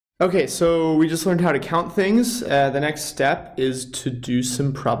Okay, so we just learned how to count things. The next step is to do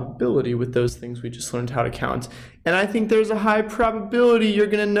some probability with those things we just learned how to count. And I think there's a high probability you're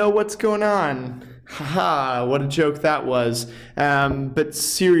going to know what's going on. Haha, what a joke that was. But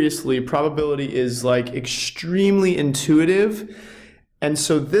seriously, probability is like extremely intuitive. And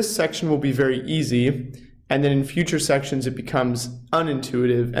so this section will be very easy. And then in future sections, it becomes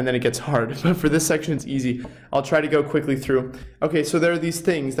unintuitive, and then it gets hard. But for this section, it's easy. I'll try to go quickly through. Okay, so there are these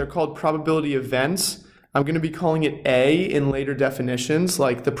things. They're called probability events. I'm going to be calling it A in later definitions,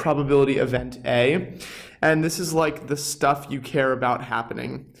 like the probability event A. And this is like the stuff you care about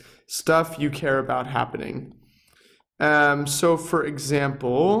happening. Stuff you care about happening. So for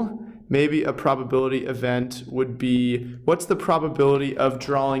example, maybe a probability event would be, what's the probability of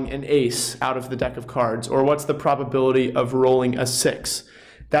drawing an ace out of the deck of cards? Or what's the probability of rolling a 6?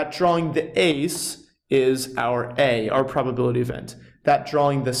 That drawing the ace is our A, our probability event. That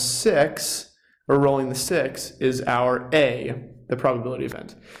drawing the 6, or rolling the 6, is our A, the probability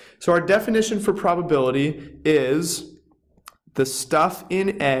event. So our definition for probability is the stuff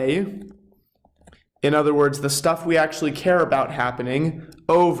in A, in other words, the stuff we actually care about happening,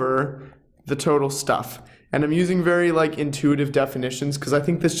 over the total stuff. And I'm using very intuitive definitions because I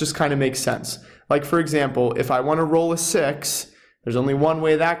think this just kind of makes sense. Like for example, if I want to roll a 6, there's only one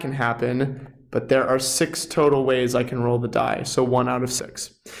way that can happen, but there are 6 total ways I can roll the die, so 1 out of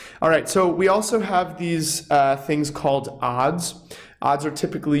 6. All right, so we also have these things called odds. Odds are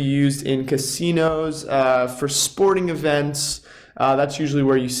typically used in casinos, for sporting events. That's usually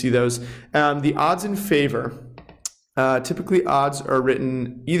where you see those. The odds in favor. Typically, odds are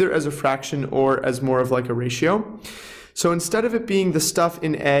written either as a fraction or as more of like a ratio. So instead of it being the stuff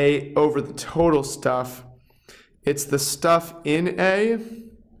in A over the total stuff, it's the stuff in A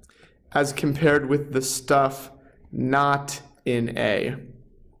as compared with the stuff not in A.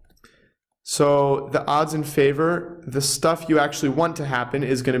 So the odds in favor, the stuff you actually want to happen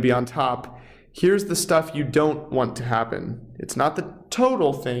is going to be on top. Here's the stuff you don't want to happen. It's not the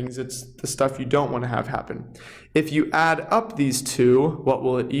total things, it's the stuff you don't want to have happen. If you add up these two, what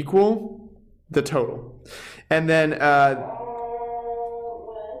will it equal? The total. And then, I'm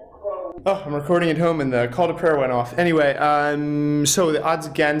recording at home and the call to prayer went off. Anyway, so the odds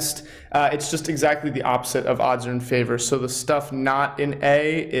against, it's just exactly the opposite of odds are in favor. So the stuff not in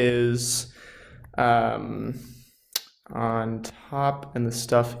A is on top, and the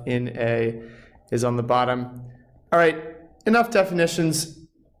stuff in A is on the bottom. All right, enough definitions.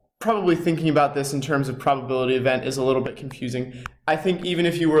 Probably thinking about this in terms of probability event is a little bit confusing. I think even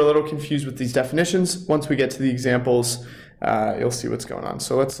if you were a little confused with these definitions, once we get to the examples, you'll see what's going on.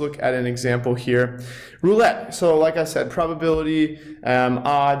 So let's look at an example here. Roulette. So like I said, probability,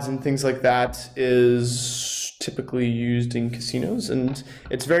 odds, and things like that is typically used in casinos, and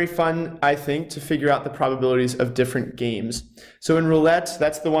it's very fun, I think, to figure out the probabilities of different games. So in roulette,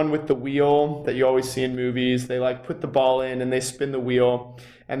 that's the one with the wheel that you always see in movies. They put the ball in and they spin the wheel,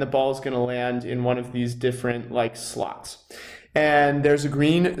 and the ball is going to land in one of these different slots. And there's a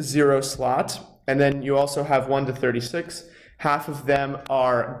green 0 slot, and then you also have 1 to 36. Half of them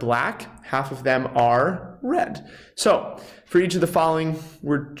are black, half of them are red. So for each of the following,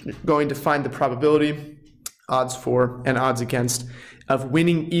 we're going to find the probability, odds for and odds against, of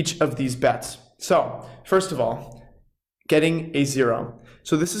winning each of these bets. So first of all, getting a 0.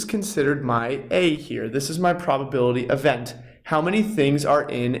 So this is considered my A here. This is my probability event. How many things are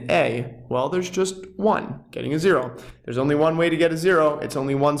in A? Well, there's just one, getting a 0. There's only one way to get a 0. It's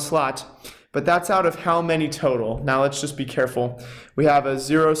only one slot. But that's out of how many total? Now let's just be careful. We have a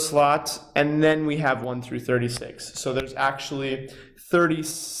 0 slot, and then we have 1 through 36. So there's actually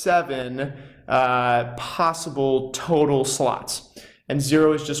 37 possible total slots. And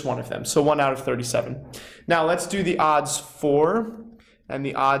 0 is just one of them. So 1 out of 37. Now let's do the odds for and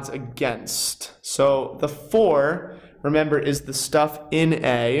the odds against. So the for, remember, is the stuff in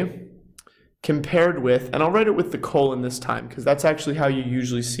A compared with, and I'll write it with the colon this time because that's actually how you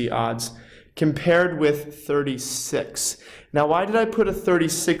usually see odds, compared with 36. Now, why did I put a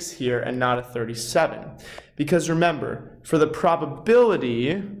 36 here and not a 37? Because remember, for the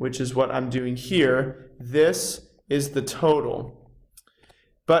probability, which is what I'm doing here, this is the total.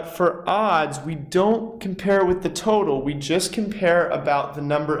 But for odds, we don't compare with the total. We just compare about the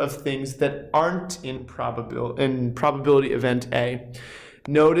number of things that aren't in probability event A.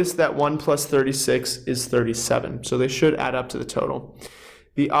 Notice that 1 plus 36 is 37, so they should add up to the total.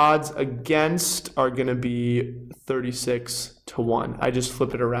 The odds against are going to be 36 to 1. I just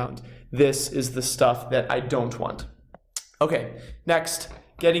flip it around. This is the stuff that I don't want. Okay, next,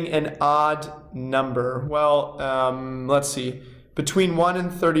 getting an odd number. Well, let's see. between 1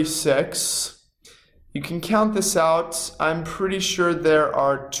 and 36. You can count this out. I'm pretty sure there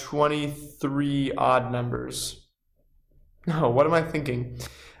are 23 odd numbers. No, what am I thinking?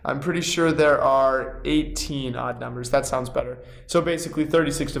 I'm pretty sure there are 18 odd numbers. That sounds better. So basically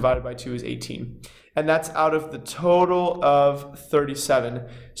 36 divided by 2 is 18. And that's out of the total of 37.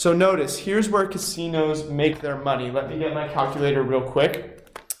 So notice, here's where casinos make their money. Let me get my calculator real quick.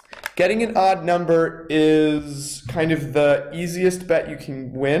 Getting an odd number is kind of the easiest bet you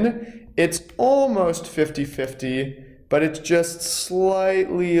can win. It's almost 50-50, but it's just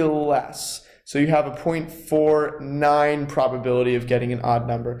slightly less. So you have a 0.49 probability of getting an odd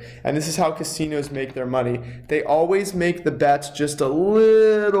number. And this is how casinos make their money. They always make the bets just a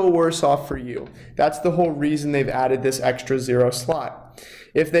little worse off for you. That's the whole reason they've added this extra 0 slot.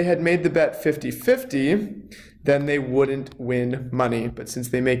 If they had made the bet 50-50, then they wouldn't win money. But since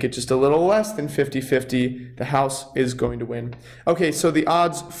they make it just a little less than 50-50, the house is going to win. Okay, so the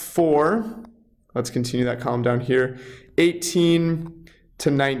odds for, let's continue that column down here, 18 to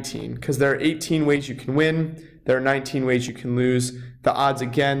 19, because there are 18 ways you can win, there are 19 ways you can lose. The odds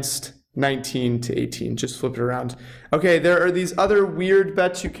against, 19 to 18, just flip it around. Okay, there are these other weird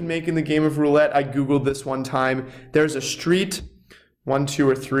bets you can make in the game of roulette. I googled this one time. There's a street, 1, 2,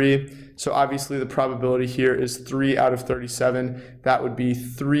 or 3. So obviously the probability here is 3 out of 37. That would be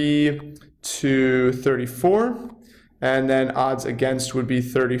 3 to 34. And then odds against would be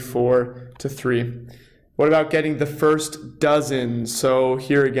 34 to 3. What about getting the first dozen? So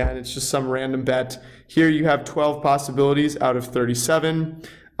here again, it's just some random bet. Here you have 12 possibilities out of 37.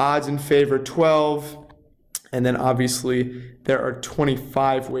 Odds in favor 12. And then obviously there are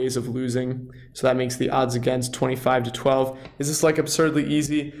 25 ways of losing. So that makes the odds against 25 to 12. Is this like absurdly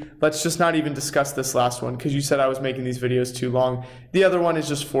easy? Let's just not even discuss this last one because you said I was making these videos too long. The other one is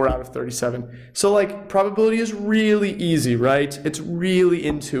just 4 out of 37. So like probability is really easy, right? It's really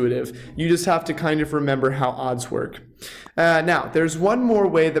intuitive. You just have to kind of remember how odds work. Now, there's one more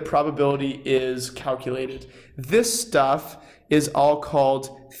way that probability is calculated. This stuff is all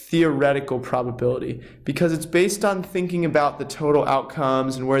called theoretical probability because it's based on thinking about the total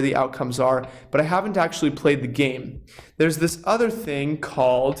outcomes and where the outcomes are, but I haven't actually played the game. There's this other thing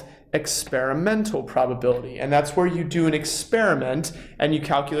called experimental probability, and that's where you do an experiment and you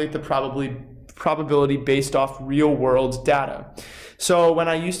calculate the probability based off real world data. So when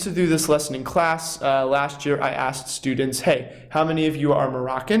I used to do this lesson in class last year, I asked students, hey, how many of you are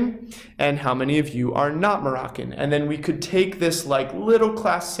Moroccan and how many of you are not Moroccan? And then we could take this like little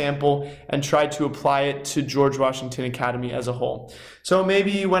class sample and try to apply it to George Washington Academy as a whole. So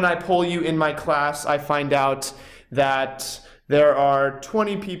maybe when I poll you in my class, I find out that there are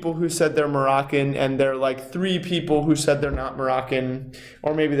 20 people who said they're Moroccan and there are like 3 people who said they're not Moroccan,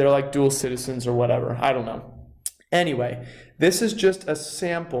 or maybe they're like dual citizens or whatever. I don't know. Anyway, this is just a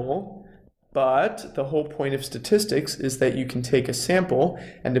sample, but the whole point of statistics is that you can take a sample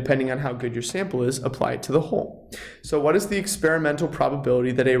and depending on how good your sample is, apply it to the whole. So what is the experimental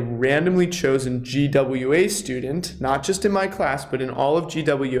probability that a randomly chosen GWA student, not just in my class, but in all of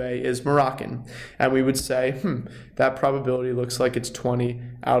GWA, is Moroccan? And we would say, that probability looks like it's 20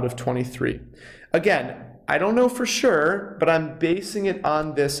 out of 23. Again, I don't know for sure, but I'm basing it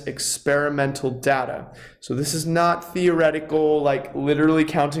on this experimental data. So this is not theoretical, like literally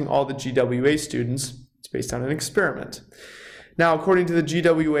counting all the GWA students. It's based on an experiment. Now, according to the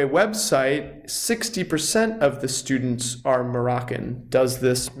GWA website, 60% of the students are Moroccan. Does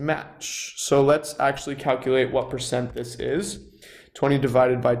this match? So let's actually calculate what percent this is. 20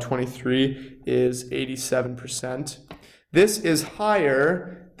 divided by 23 is 87%. This is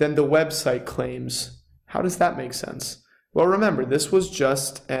higher than the website claims. How does that make sense? Well, remember, this was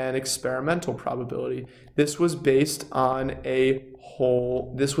just an experimental probability. This was based on a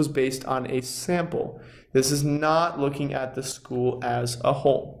sample. This is not looking at the school as a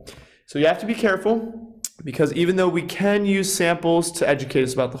whole. So you have to be careful because even though we can use samples to educate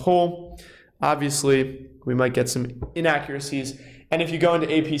us about the whole, obviously we might get some inaccuracies. And if you go into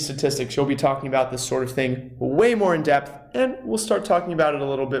AP statistics, you'll be talking about this sort of thing way more in depth, and we'll start talking about it a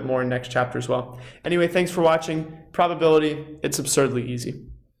little bit more in next chapter as well. Anyway, thanks for watching. Probability, it's absurdly easy.